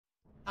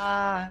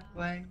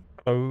highway.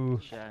 Oh,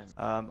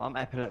 I'm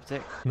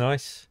epileptic.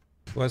 nice.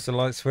 Where's the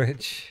light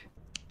switch?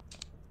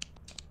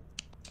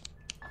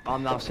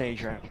 I'm now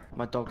seizure.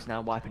 My dog's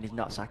now wiping his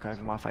nutsack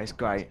over my face.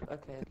 Great.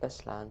 Okay,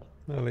 let's land.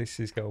 At least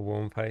he's got a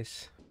warm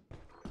face.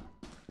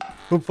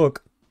 Oh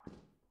fuck.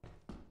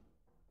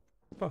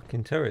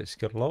 Fucking turret's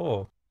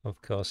galore. Of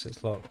course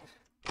it's locked.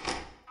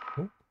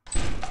 Oh.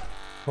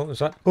 What was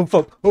that? Oh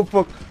fuck! Oh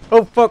fuck!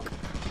 Oh fuck!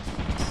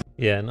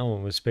 Yeah, no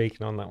one was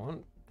speaking on that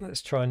one.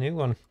 Let's try a new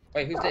one.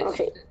 Wait, who's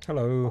this?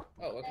 Hello.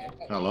 Oh, okay.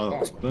 Hello.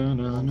 Oh.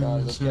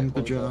 Bananas and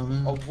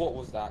pajamas. Oh, what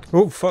was that?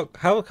 Oh fuck!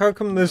 How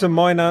come there's a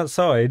mine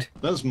outside?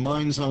 There's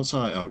mines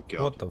outside. Oh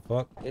god. What the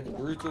fuck? It's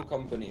Brutal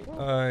Company.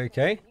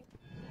 Okay.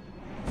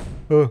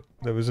 Oh,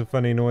 there was a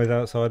funny noise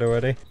outside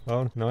already.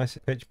 Oh, nice.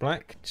 Pitch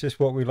black. Just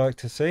what we like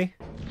to see.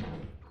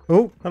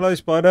 Oh, hello,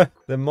 spider.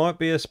 There might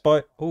be a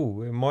spider.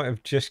 Oh, it might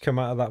have just come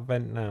out of that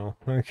vent now.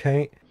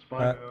 Okay.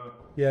 Spider.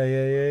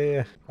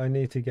 Yeah. I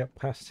need to get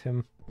past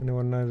him.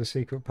 Anyone know the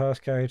secret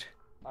passcode?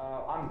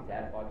 I'm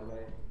dead, by the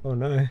way. Oh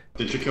no.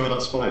 Did you kill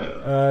that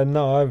spider?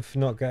 No, I've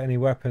not got any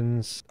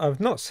weapons. I've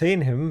not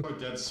seen him. A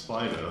dead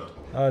spider.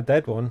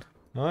 Dead one.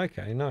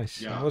 Okay,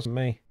 nice. Yeah. It wasn't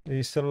me. Are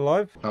you still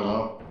alive?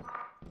 Hello.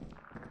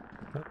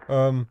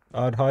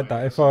 I'd hide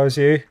that if I was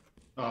you.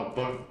 Oh,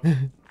 but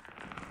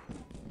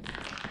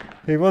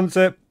He wants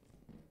it.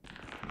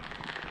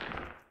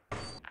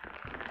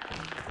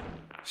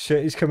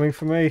 Shit, he's coming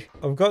for me.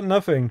 I've got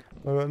nothing.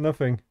 I've got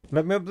nothing.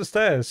 Let me up the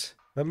stairs.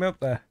 Let me up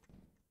there.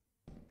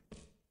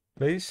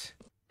 Please?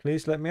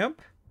 Please let me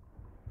up?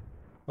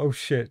 Oh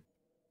shit.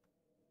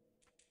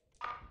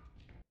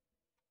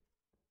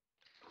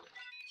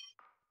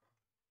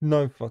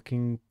 No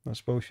fucking...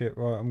 That's bullshit.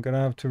 Right, I'm gonna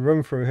have to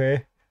run through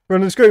here.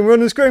 Run and scream,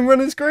 run and scream,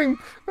 run and scream!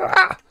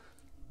 Ah!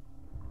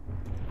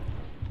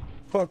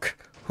 Fuck.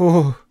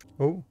 Oh.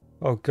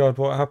 Oh god,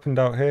 what happened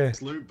out here?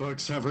 there's loot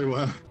bugs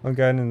everywhere. I'm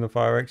going in the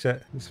fire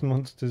exit. There's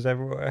monsters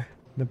everywhere.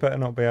 They better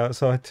not be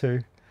outside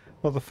too.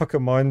 What the fuck are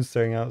mines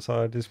doing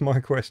outside is my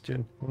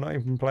question. I'm not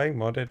even playing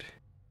modded.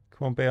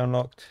 Come on, be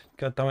unlocked.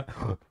 God damn it.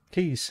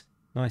 Keys.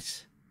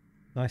 Nice.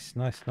 Nice.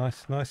 No.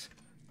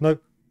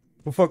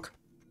 Oh fuck.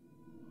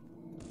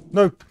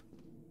 Nope.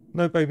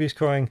 No baby's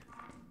crying.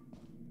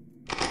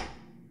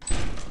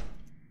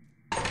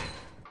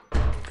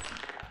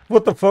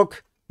 What the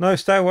fuck? No,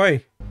 stay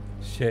away.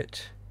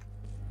 Shit.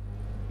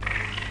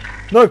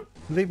 No!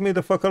 Leave me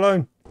the fuck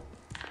alone.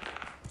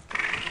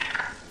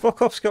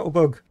 Fuck off,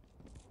 Scuttlebug.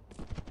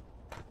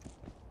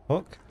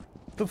 Fuck.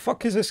 The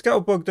fuck is a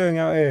Scuttlebug doing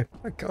out here?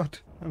 My god.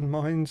 And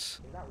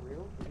mines. Is that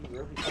real? Is he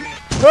real?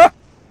 Ah!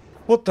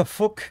 What the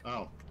fuck?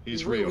 Oh, he's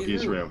He's real. real,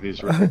 He's he's real.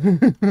 He's real.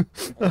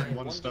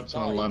 One steps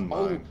on a landmine.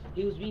 Oh,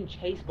 he was being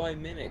chased by a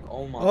mimic.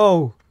 Oh my.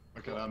 Oh.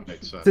 Okay, that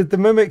makes sense. Did the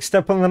mimic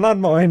step on the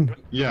landmine?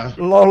 Yeah.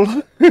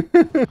 LOL.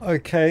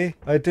 Okay,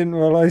 I didn't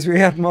realise we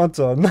had mods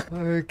on.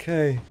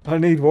 Okay, I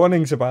need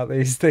warnings about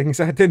these things.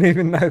 I didn't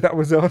even know that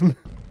was on.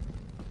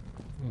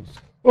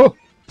 Oh!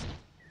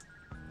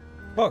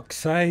 Fuck's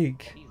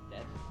sake. He's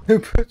dead. Who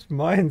puts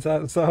mines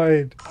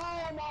outside?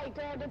 Oh my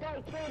god, the guy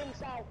killed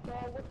himself, bro.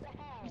 What the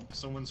hell?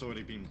 Someone's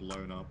already been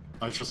blown up.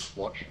 I just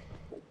watched.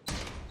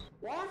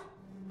 What?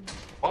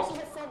 What? This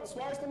is a fence.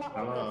 Where's the map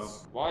Hello. on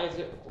this? Why is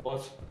it?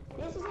 What?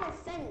 This is a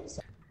fence.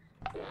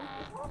 I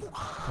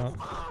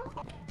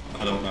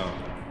don't know.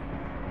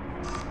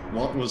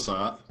 What was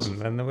that? And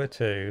then there were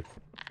two.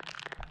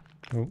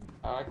 Oh.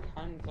 I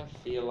kind of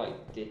feel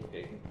like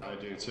dipping. I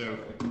do too.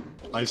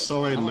 I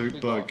saw a loot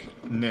bug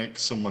nick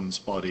someone's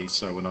body,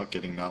 so we're not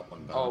getting that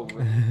one back. Oh,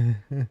 really?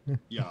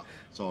 Yeah,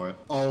 saw it.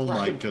 Oh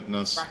my Bracken,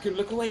 goodness. Bracken,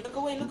 look away, look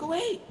away, look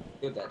away!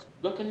 You're dead.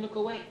 Look and look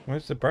away.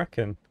 Where's the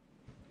bracken?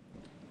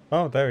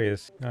 Oh, there he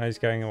is. No, he's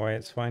going away,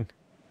 it's fine.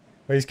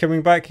 Oh, he's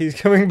coming back, he's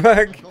coming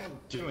back! I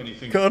can't do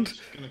anything. God. I'm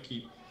just gonna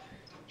keep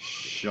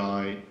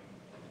shy.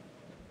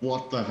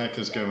 What the heck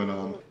is going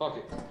on? Fuck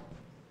it.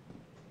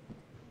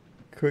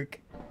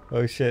 Quick.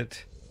 Oh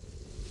shit.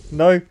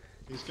 No!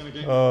 He's gonna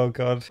get. Oh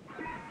god.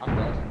 I'm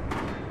dead.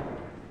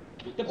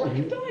 The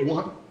Bracken died!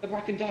 What? The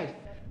Bracken died.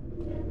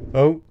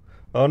 Oh.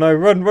 Oh no,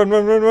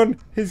 run!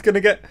 He's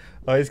gonna get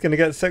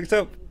sucked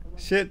up.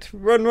 Shit.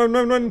 Run!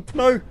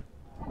 No!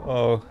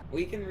 Oh.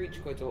 We can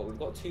reach Kotor. We've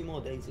got 2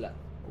 more days left.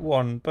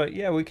 One, but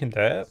yeah, we can do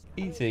it.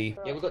 Easy.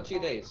 Yeah, we've got 2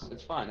 days.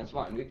 It's fine, it's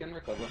fine. We can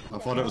recover. I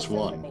thought it was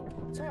one.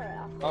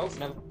 Oh,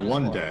 no.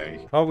 One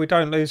day. Oh, we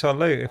don't lose our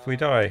loot if we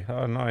die.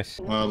 Oh, nice.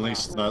 Well, at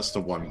least that's the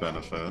one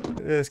benefit.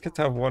 Yeah, it's good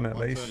to have one at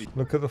least.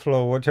 Look at the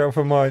floor. Watch out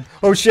for mine.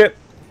 Oh shit!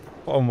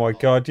 Oh my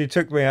god, you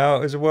took me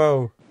out as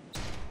well.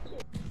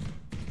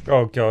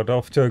 Oh god,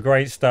 off to a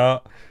great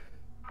start.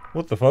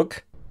 What the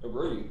fuck? Oh,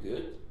 bro, you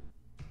good?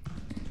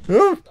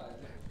 Oh!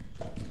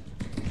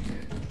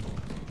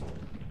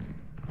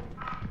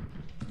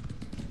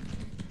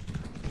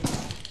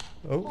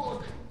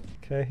 Oh.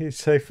 Okay, he's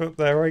safe up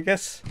there, I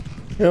guess.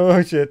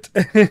 Oh shit.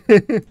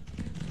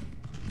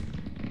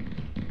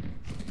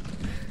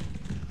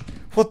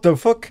 What the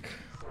fuck?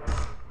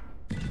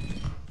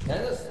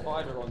 There's a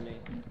spider on me.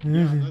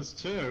 Yeah, there's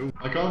 2.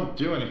 I can't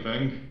do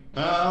anything.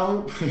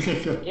 Ow!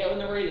 Get on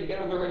the railing,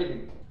 get on the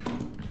railing.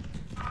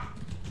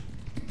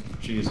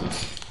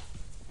 Jesus.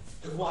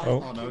 What?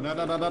 Oh. Oh no, no,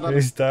 no, no, no, no.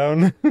 He's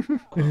down. Oh my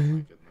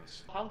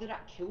goodness. How did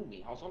that kill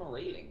me? I was on a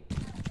railing.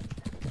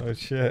 Oh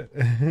shit.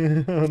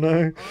 Oh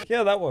no.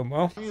 Yeah, that went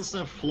well. Why is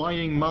there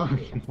flying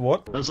mine?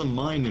 What? There's a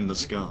mine in the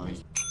sky.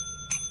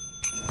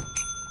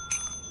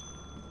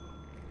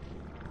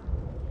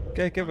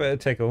 Okay, give it a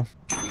tickle.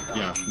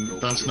 Yeah,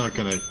 that's not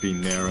gonna be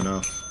near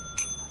enough.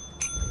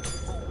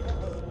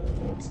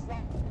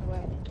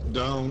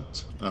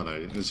 Don't. Oh no,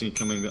 is he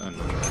coming? Oh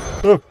no.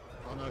 Oh.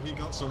 Oh no, he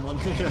got someone.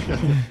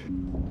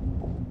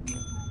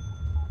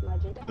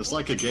 It's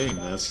like a game,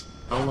 this.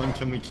 How long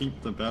can we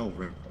keep the bell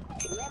ring?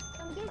 Yep,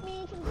 come get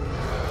me,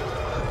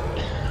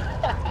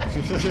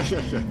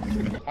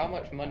 How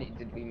much money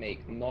did we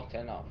make? Not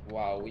enough.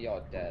 Wow, we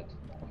are dead.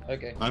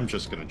 Okay. I'm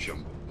just gonna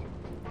jump.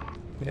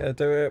 Yeah,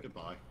 do it.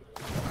 Goodbye.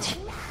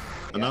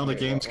 And now the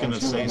game's gonna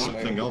say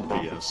something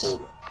obvious.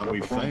 And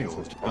we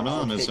failed.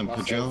 Bananas and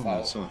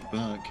pajamas are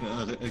back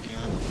at it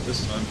again.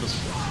 This time for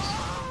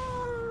stars.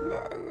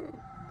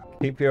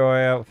 Keep your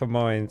eye out for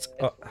mines.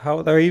 How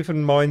are there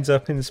even mines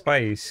up in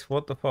space?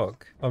 What the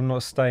fuck? I'm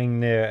not staying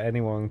near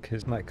anyone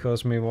because that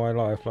cost me my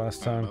life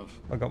last time.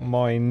 I got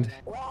mined.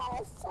 Wow,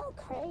 that's so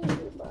crazy,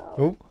 bro.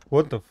 Oh,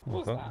 what the What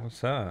was fuck? that?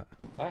 What's that?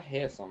 I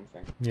hear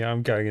something. Yeah,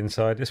 I'm going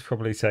inside. It's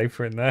probably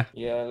safer in there.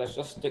 Yeah, let's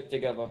just stick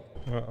together.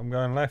 Right, I'm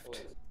going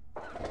left.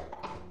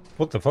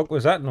 What the fuck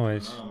was that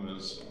noise?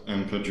 Bananas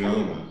and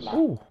pajamas.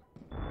 Ooh.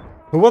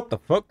 What the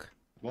fuck?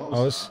 What I was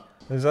was...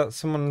 Is that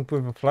someone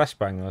with a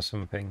flashbang or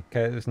something?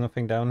 Okay, there's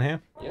nothing down here.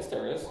 Yes,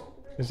 there is.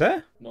 Is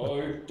there?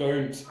 No,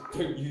 don't.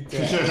 Don't you that?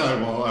 dare. I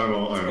won't, I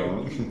won't, I Don't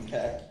won't. you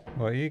dare.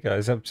 What are you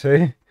guys up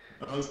to?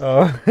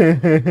 Oh.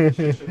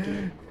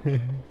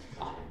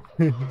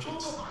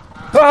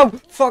 Oh,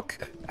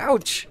 fuck!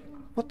 Ouch!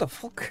 What the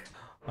fuck?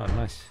 Oh,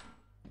 nice.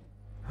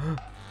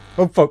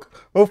 Oh,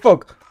 fuck! Oh,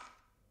 fuck!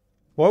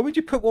 Why would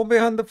you put one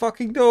behind the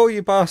fucking door,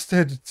 you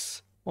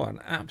bastards? What an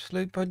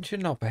absolute bunch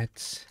of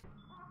knobheads.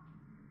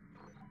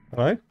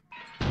 Hello?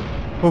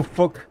 Oh,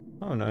 fuck.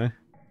 Oh, no.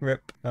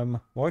 Rip.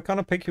 Why can't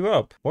I pick you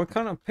up? Why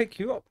can't I pick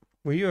you up?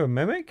 Were you a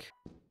mimic?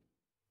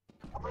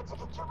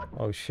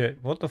 Oh, shit.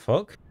 What the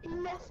fuck? He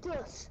left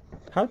us.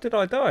 How did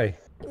I die?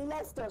 He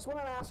left us. What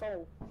an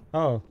asshole.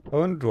 Oh, I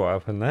wonder what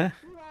happened there.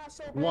 What an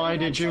asshole. Why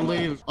did you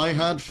leave? I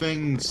had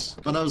things,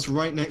 and I was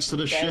right next to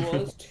the There ship.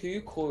 was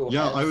 2 coil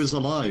Yeah, heads, I was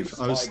alive.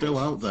 2 I was still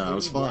spiders, out there. I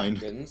was 3 fine.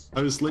 dragons.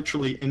 I was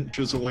literally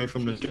inches away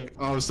from the ship.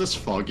 Oh, is this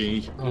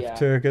foggy? Off Yeah.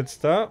 to a good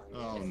start.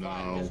 Oh It's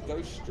fine, no. just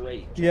go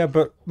straight. Yeah,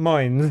 but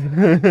mine.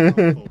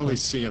 Probably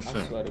see a I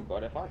thing. swear to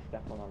God, if I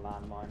step on a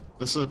landmine,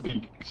 This would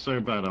be so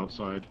bad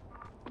outside.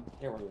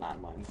 there are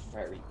landmines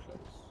very close.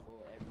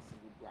 Or every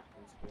single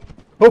bracken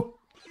spawn. Oh!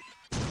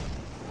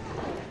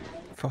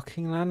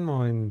 Fucking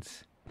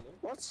landmines.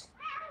 What?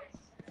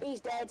 He's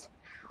dead.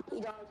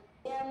 He died.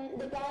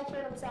 The guy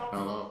killed himself.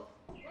 Hello.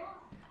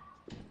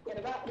 Yeah,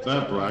 the guy. Is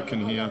there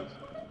bracken here?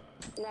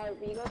 No,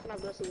 but you guys can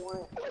have this if you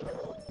want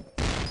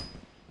it.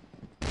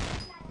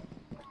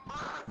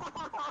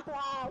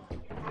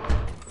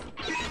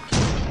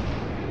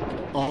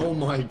 Oh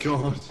my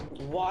god.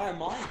 Why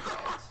am I?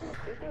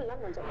 There's no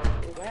lemons up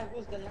there. Where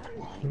was the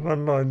landmine?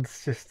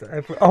 Landmines just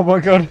every. Oh my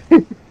god!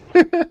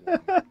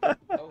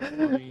 Oh,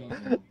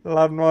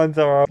 Landmines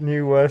are our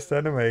new worst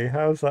enemy.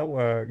 How's that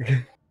work?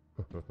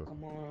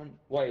 come on.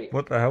 Wait.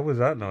 What the hell was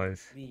that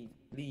noise? Leave.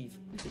 Leave.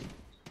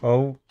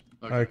 Oh,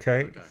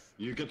 okay.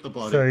 You get the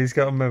body. So he's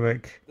got a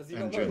mimic. Does he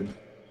not Engine. know?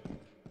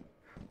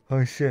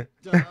 Oh shit.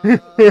 He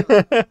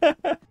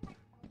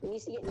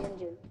needs to get the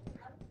engine.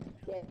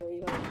 Yeah, there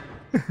you go.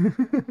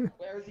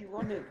 Where is he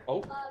running?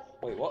 Oh.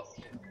 Wait, what?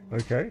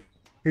 Okay.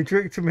 He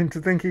tricked him into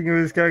thinking he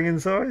was going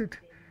inside.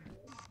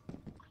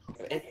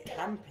 It's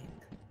camping.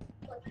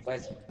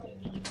 Where's...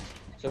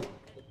 So...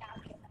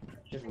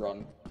 Just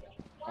run.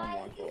 Oh my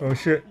God. Oh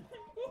shit.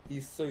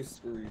 He's so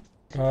screwed.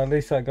 Oh, at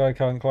least that guy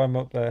can't climb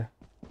up there.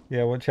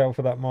 Yeah, watch out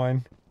for that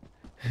mine.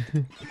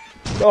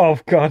 Oh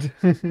god.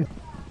 No,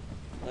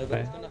 but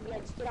it's gonna... Yeah,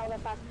 just get out of there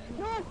fast.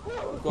 No,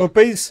 no! Oh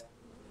bees.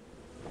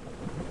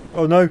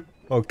 Oh no.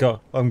 Oh god.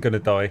 I'm gonna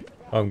die.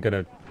 I'm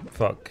gonna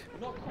fuck.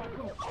 Not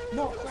cracker!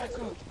 Not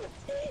cracker!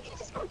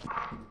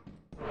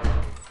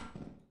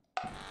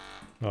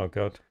 Oh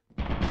god.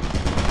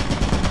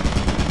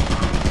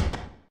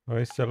 Oh,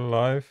 he's still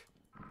alive.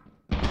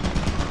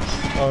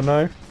 Oh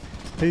no.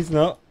 He's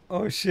not.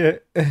 Oh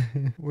shit.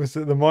 Was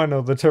it the mine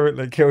or the turret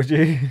that killed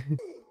you?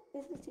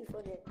 This is too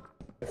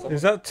funny.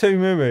 Is that 2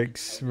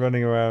 mimics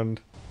running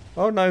around?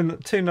 Oh no,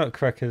 2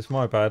 nutcrackers,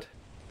 my bad.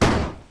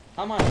 How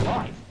am I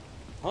alive?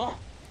 Huh?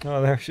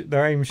 Oh,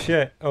 they're aim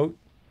shit. Oh,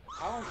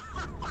 How?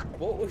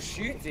 What was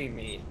shooting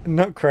me?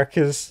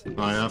 nutcrackers.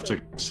 I have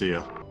to see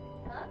her.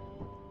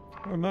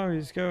 Oh no,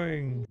 he's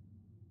going.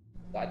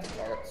 Died to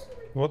turrets.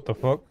 What the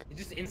fuck? He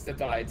just insta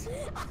died.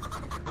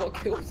 What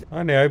killed him? I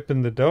only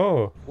opened the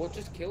door. What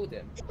just killed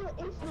him?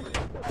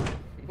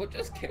 What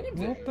just killed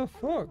him? What the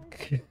fuck?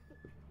 He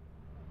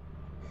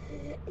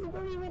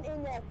probably went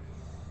in there.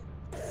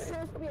 There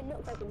was probably a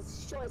nutcracker and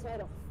shot his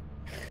head off.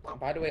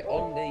 By the way,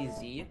 on the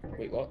Z.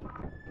 Wait, what?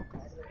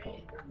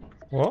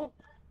 What?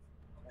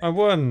 I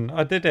won.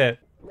 I did it.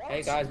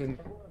 Hey guys, we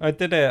I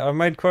did it. I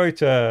made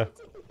quota.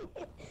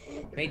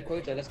 made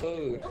quota. Let's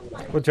go.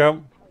 Watch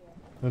out.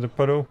 There's a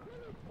puddle.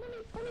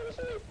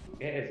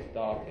 It is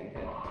dark in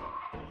here.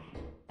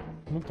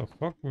 What the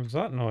fuck was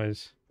that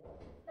noise?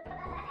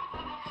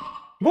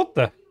 What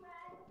the?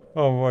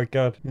 Oh my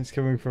god. It's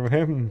coming from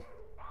him.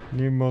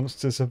 New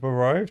monsters have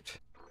arrived.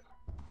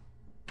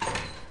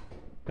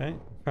 Okay.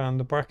 Found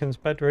the Bracken's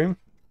bedroom.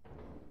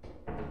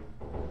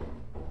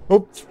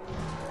 Oops.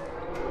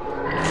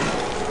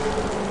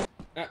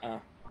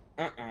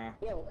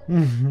 Yo,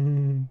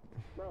 Mhm.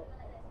 bro.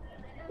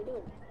 What you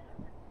doing?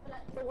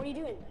 Bro, what are you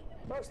doing?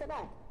 Bro, step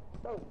back.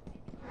 Bro.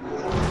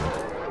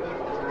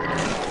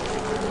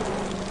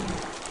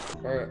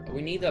 Bro,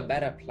 we need a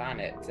better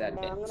planet than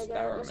I'm gonna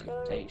go,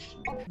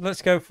 experimentation.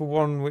 Let's go for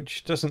one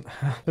which doesn't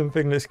have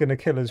something that's going to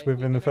kill us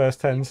within the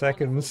first 10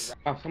 seconds.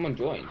 Oh, someone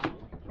joined.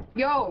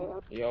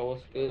 Yo! Yo,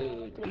 what's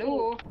good?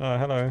 Hello? Oh,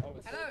 hello.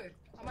 Hello?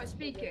 Am I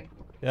speaking?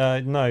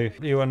 No,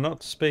 you are not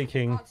I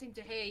speaking. can't seem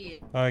to hear you.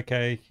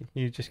 Okay,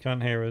 you just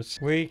can't hear us.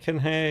 We can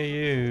hear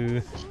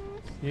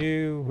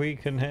you. We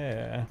can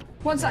hear.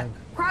 One sec.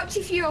 Crouch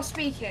if you're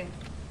speaking.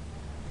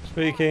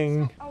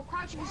 Speaking. Oh,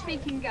 crouch if you're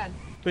speaking again.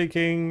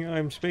 Speaking.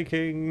 I'm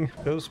speaking.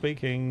 Still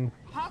speaking.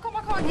 How come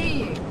I can't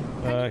hear you?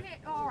 Uh,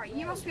 Alright,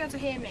 you must be able to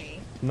hear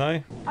me.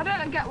 No? I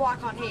don't get why I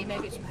can't hear you.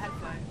 Maybe it's from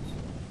headphones.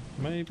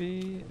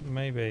 Maybe.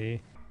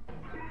 Maybe.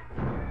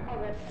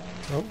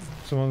 Oh,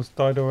 someone's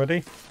died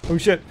already. Oh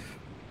shit.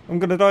 I'm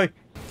gonna die.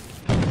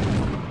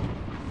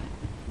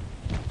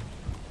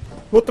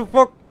 What the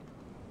fuck?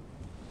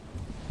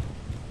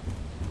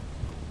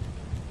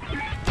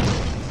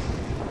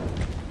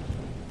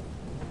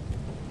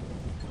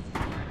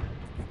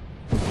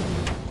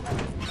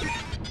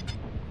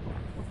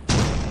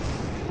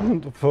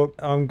 What the fuck?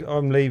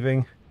 I'm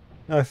leaving.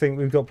 I think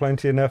we've got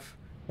plenty enough.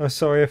 I'm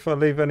sorry if I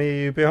leave any of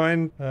you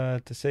behind.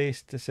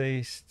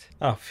 Deceased.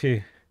 Oh,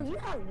 phew. You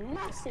have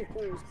massive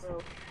balls, bro.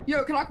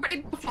 Yo, can I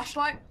bring the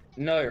flashlight?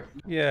 No,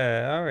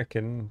 Yeah, I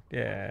reckon.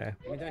 Yeah.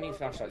 we don't need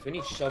flashlights. We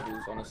need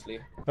shovels, honestly.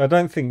 I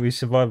don't think we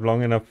survived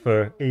long enough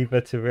for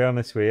either, to be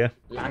honest with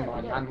you.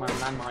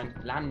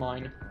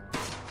 Landmine.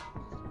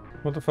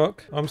 What the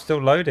fuck? I'm still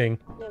loading.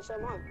 Yeah, so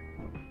am I.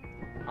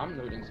 I'm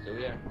loading still,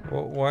 yeah.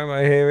 Why am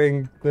I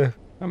hearing the...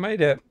 I made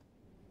it.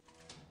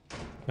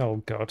 Oh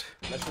god.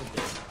 Let's just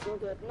do it. You're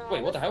good. No,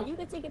 Wait, what the hell? You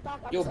can take it back.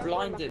 You're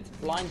blinded.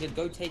 Blinded,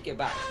 go take it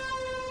back.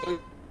 Go.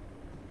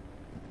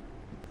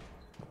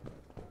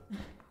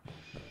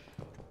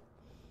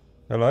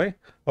 Hello?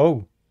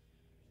 Oh.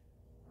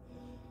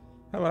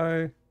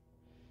 Hello.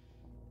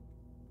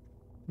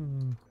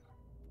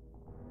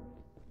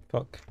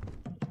 Fuck.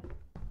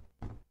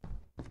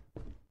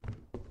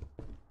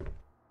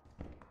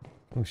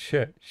 Oh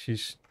shit,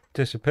 she's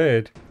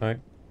disappeared. Right.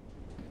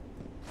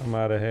 I'm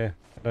out of here.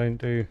 I don't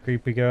do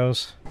creepy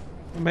girls.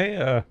 I'm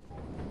here.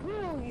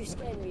 Bro, you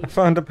scared me. I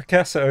found a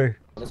Picasso.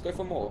 Let's go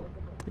for more.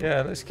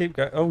 Yeah, let's keep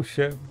going. Oh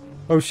shit.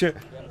 Oh shit.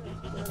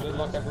 Good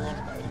luck, everyone.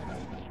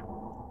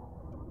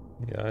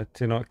 Yeah, I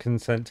do not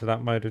consent to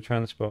that mode of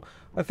transport.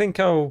 I think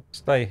I'll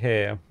stay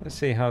here. Let's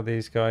see how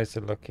these guys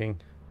are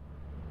looking.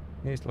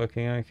 He's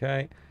looking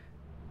okay.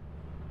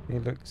 He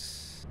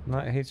looks... No,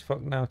 he's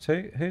fucked now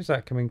too. Who's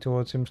that coming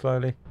towards him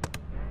slowly?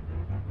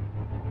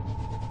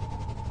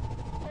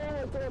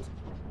 Oh, God.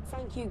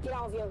 Thank you. Get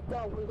out of here.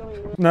 Go. We're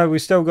going. No, we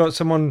still got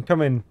someone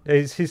coming.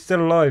 He's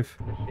still alive.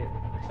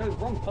 Oh,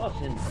 wrong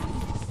person.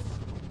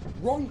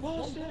 Wrong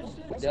person.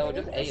 They'll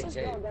just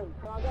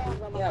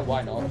AFK. Yeah,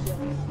 why not?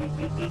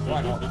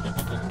 Why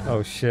not?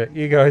 Oh shit,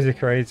 you guys are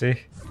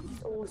crazy.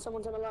 Oh,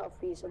 someone's on a lot of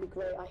these. That'd be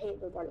great. I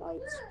hate the bright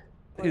lights.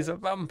 He's a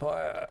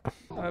vampire.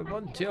 I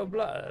want your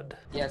blood.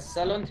 Yeah,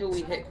 sell until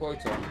we hit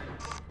quota.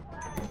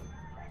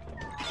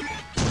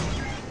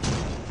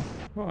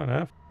 What on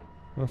earth?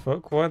 What the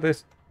fuck? Why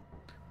this?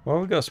 Why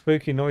we got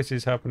spooky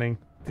noises happening?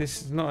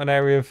 This is not an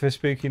area for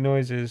spooky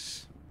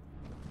noises.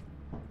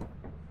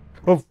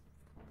 Oh,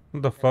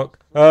 what the fuck?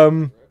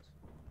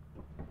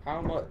 How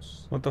much?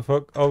 What the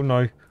fuck? Oh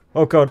no.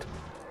 Oh god.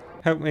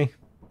 Help me.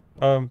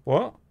 What?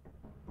 What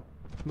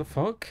the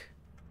fuck?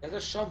 There's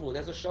a shovel.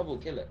 There's a shovel.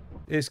 Kill it.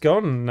 It's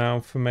gone now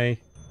for me.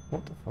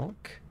 What the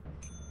fuck?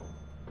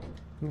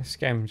 This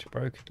game's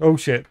broken. Oh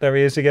shit, there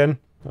he is again.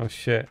 Oh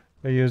shit.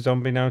 Are you a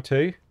zombie now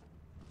too?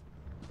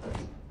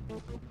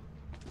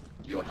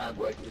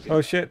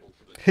 Oh shit.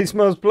 He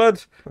smells blood.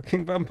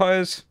 Fucking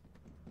vampires.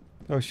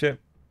 Oh shit.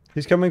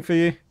 He's coming for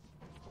you.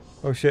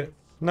 Oh shit.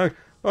 No.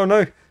 Oh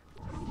no.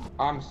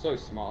 I'm so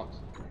smart.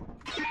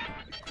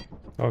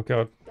 Oh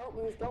god. Don't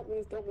move. Don't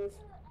move. Don't move.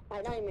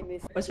 Right, now you may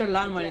move. What's a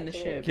landmine in the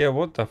ship? Yeah,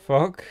 what the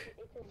fuck?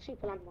 It's a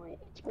super landmine.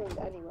 It's spawned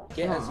anywhere.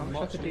 Get as I'm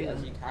much sure to do loot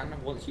as that. you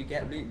can. Once you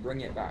get loot,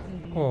 bring it back.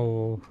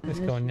 Oh, this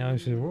guy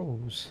knows the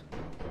rules.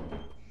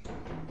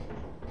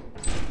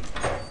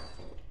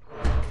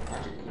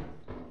 Actually,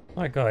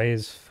 That guy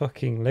is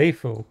fucking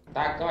lethal.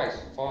 that guy's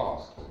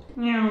fast.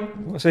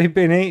 What's he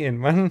been eating,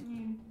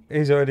 man?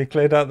 He's already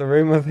cleared out the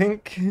room, I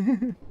think.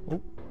 Oh,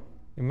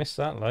 You missed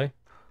that, though.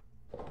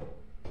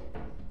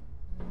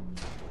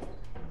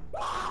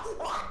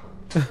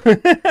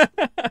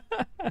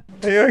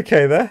 Are you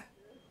okay there?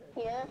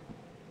 Yeah.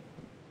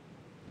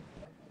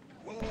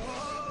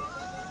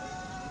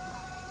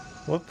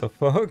 What the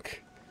fuck?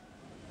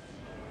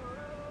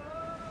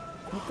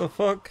 What the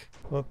fuck?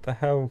 What the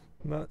hell?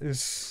 That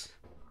is...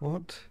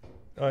 What?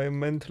 I am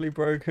mentally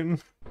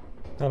broken.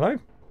 Hello?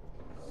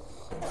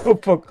 Oh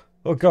fuck!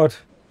 Oh god!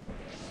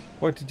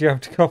 Why did you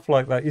have to cough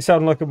like that? You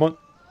sound like a mon...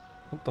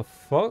 What the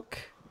fuck?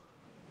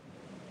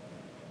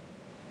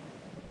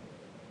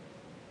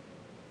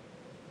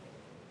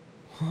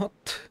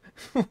 What?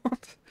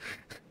 What?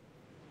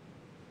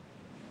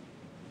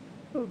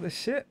 Oh the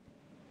shit?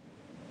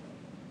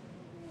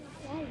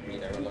 Me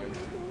there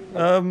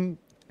alone.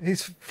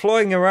 He's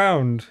flying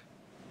around.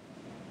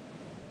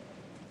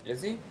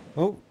 Is he?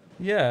 Oh,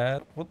 yeah.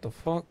 What the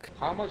fuck?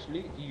 How much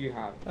loot do you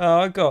have? Oh,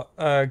 I got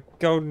a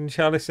golden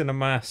chalice and a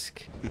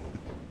mask.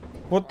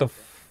 What the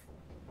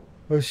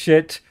Oh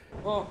shit.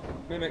 Oh,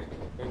 mimic.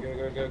 Go, go,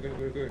 go, go, go,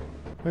 go, go.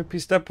 Hope you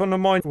step on the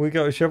mine. We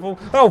got a shovel.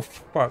 Oh,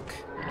 fuck.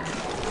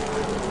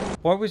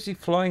 Why was he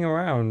flying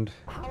around?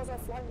 How was I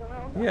flying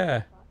around?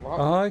 Yeah. What?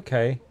 Oh,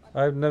 okay.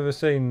 I've never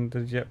seen the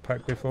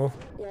jetpack before.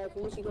 Yeah,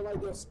 you usually go like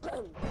this.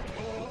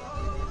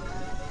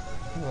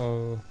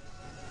 Whoa.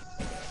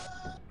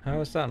 How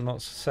has that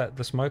not set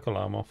the smoke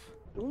alarm off?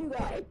 New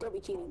guy, don't be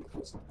cheating.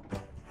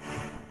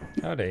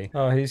 Howdy.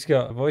 Oh, he's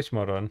got a voice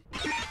mod on.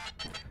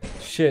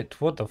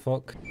 Shit, what the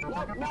fuck? No,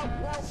 no, no.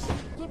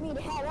 Get me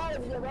the hell out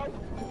of here, bro.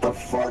 The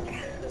fuck?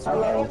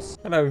 Hello?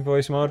 Hello,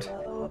 voice mod.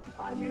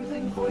 I'm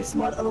using voice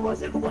mod,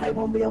 otherwise I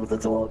won't be able to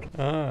talk.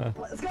 Ah,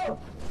 Let's go!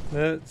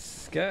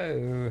 let's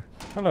go.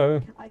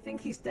 Hello. I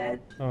think he's dead.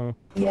 Oh.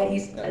 Yeah,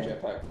 he's That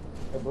dead. jetpack.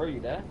 Oh, bro, you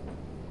there?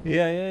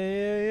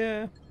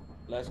 Yeah.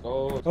 Let's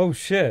go. Oh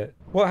shit.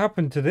 What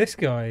happened to this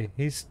guy?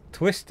 He's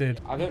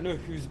twisted. I don't know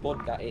whose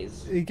bod that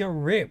is. He got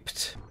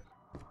ripped.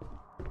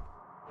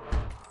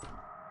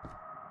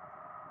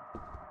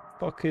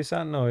 Fuck is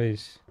that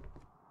noise?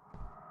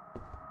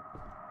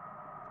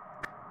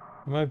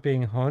 Am I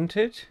being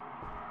haunted?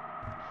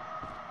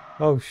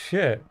 Oh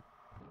shit.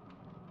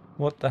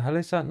 What the hell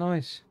is that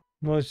noise?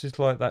 Noises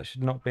like that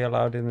should not be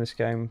allowed in this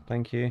game,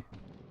 thank you.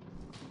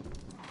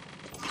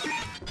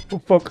 Oh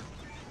fuck.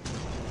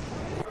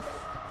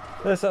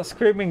 There's that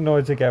screaming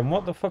noise again.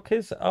 What the fuck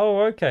is... Oh,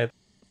 okay.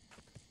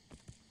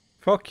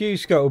 Fuck you,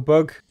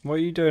 Scuttlebug. What are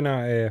you doing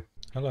out here?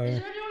 Hello. Is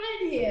there anyone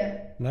in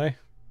here? No?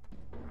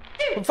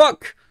 Oh,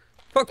 fuck!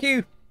 Fuck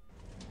you!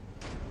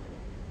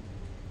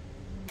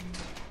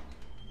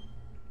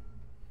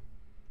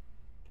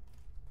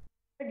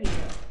 Where do you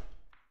go?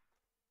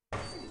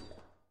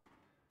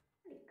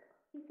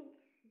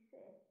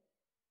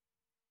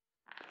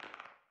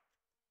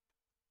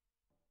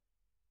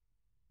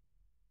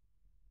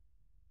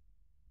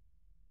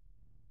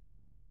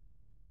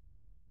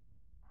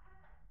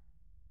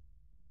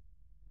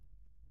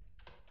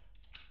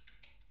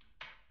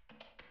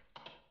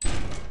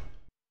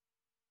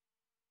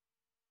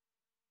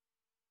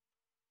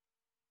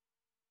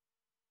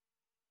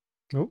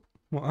 Oh,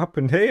 what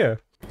happened here?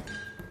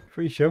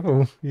 Free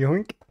shovel,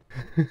 yoink.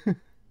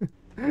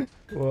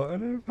 What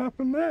on earth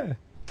happened there?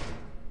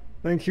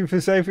 Thank you for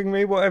saving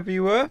me, whatever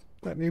you were.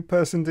 That new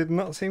person did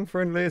not seem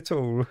friendly at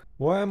all.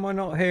 Why am I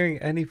not hearing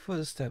any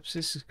footsteps?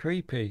 This is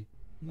creepy.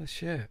 Oh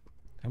shit.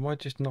 Am I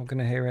just not going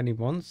to hear any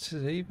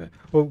monsters either?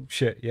 Oh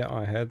shit, yeah,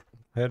 I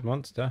heard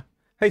monster.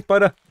 Hey,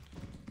 spider!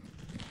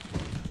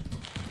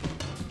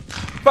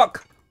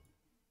 Fuck!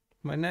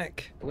 My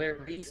neck. We're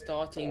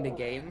restarting the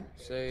game,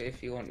 so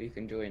if you want, we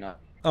can join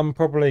up. I'm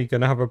probably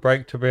going to have a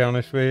break, to be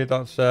honest with you.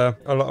 That's a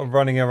lot of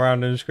running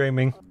around and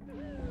screaming.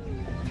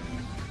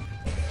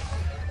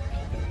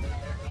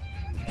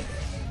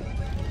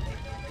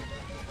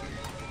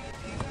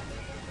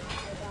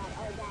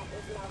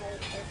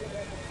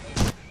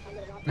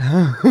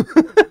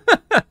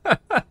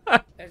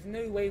 There's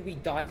no way we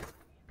died.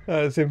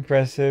 That's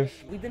impressive.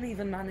 We didn't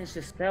even manage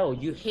to spell.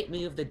 You hit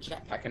me with the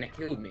jetpack and it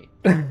killed me.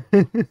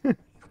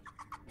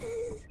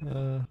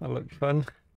 That looked fun.